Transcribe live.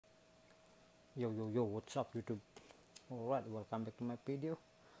Yo, what's up YouTube? Alright, welcome back to my video.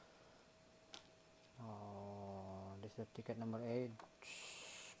 This is ticket number 8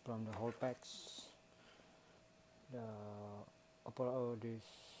 from the whole packs. The upper odd is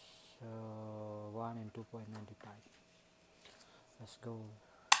 1 and 2.95. Let's go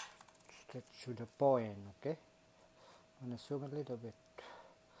straight to the point, okay? I'm gonna zoom a little bit.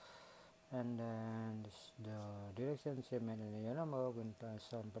 And then this, the direction same and your number win by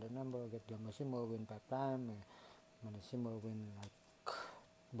some by the number, get the decimal win by time, decimal win like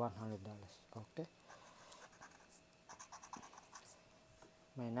 $100. Okay,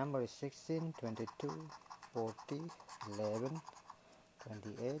 my number is 16, 22, 40, 11,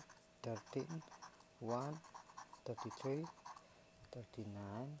 28, 13, 1, 33,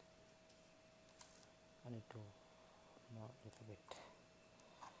 39. I need to more a little bit.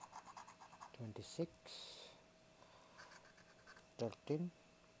 26, 13.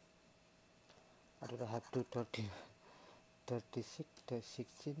 I don't have 213, 36,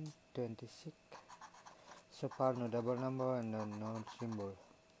 16, 26. So far no double number and no symbol.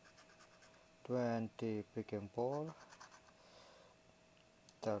 20 picking 4,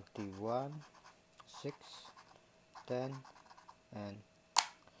 31, 6, 10, and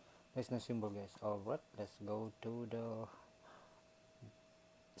there's no symbol, guys. Alright, let's go to the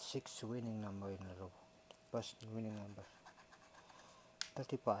 6th winning number in a row. First winning number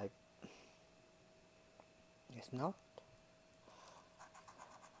 35. Yes, not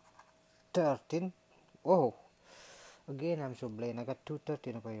 13. Oh, again I'm so blind. I got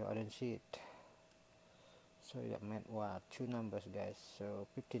 213 over here. I didn't see it. So that meant what? 2 numbers, guys. So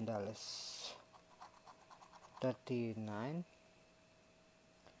 $15. 39.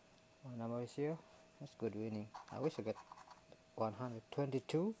 One number is here. That's good winning. I wish I got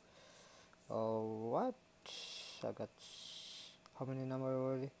 122. What? I got how many numbers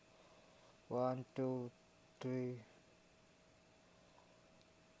already? 1, 2, 3,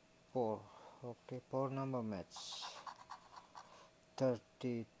 4. Okay, 4 number match.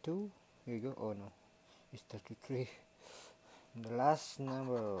 32. Here you go. Oh no, it's 33. The last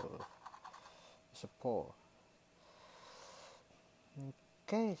number is a 4.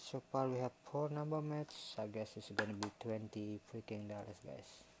 Okay, so far we have 4 number match. I guess it's gonna be 20 freaking dollars,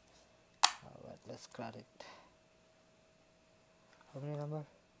 guys. Alright, let's cut it. How many number?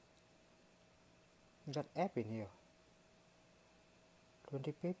 You got F in here.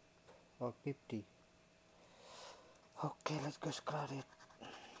 20 pip or 50. Okay, let's go scratch it.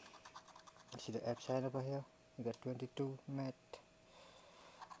 You see the F sign over here? You got 22 mat.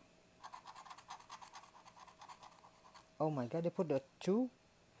 Oh my god, they put the $2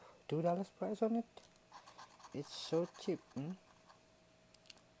 price on it. It's so cheap.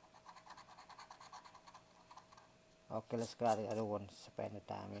 Okay, let's scratch it. I don't want to spend the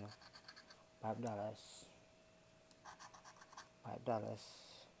time, you know. $5,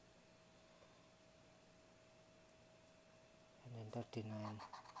 and then 39,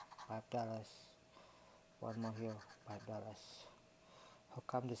 $5. One more here, $5. How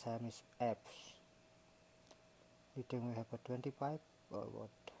come this time is apps? You think we have a 25 or what?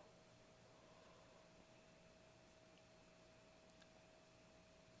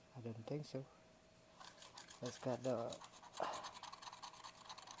 I don't think so. Let's get the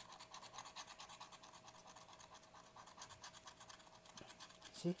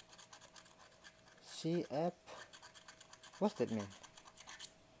see CF. What's that mean?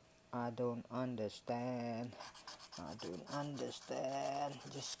 I don't understand.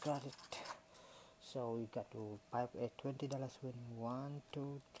 Just got it. So we got to $20 winning. 1,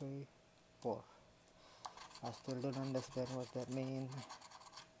 2, 3, 4. I still don't understand what that means.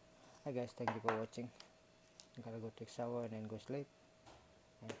 Hi guys, thank you for watching. I gotta go take shower and then go sleep.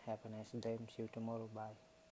 And have a nice day. See you tomorrow. Bye.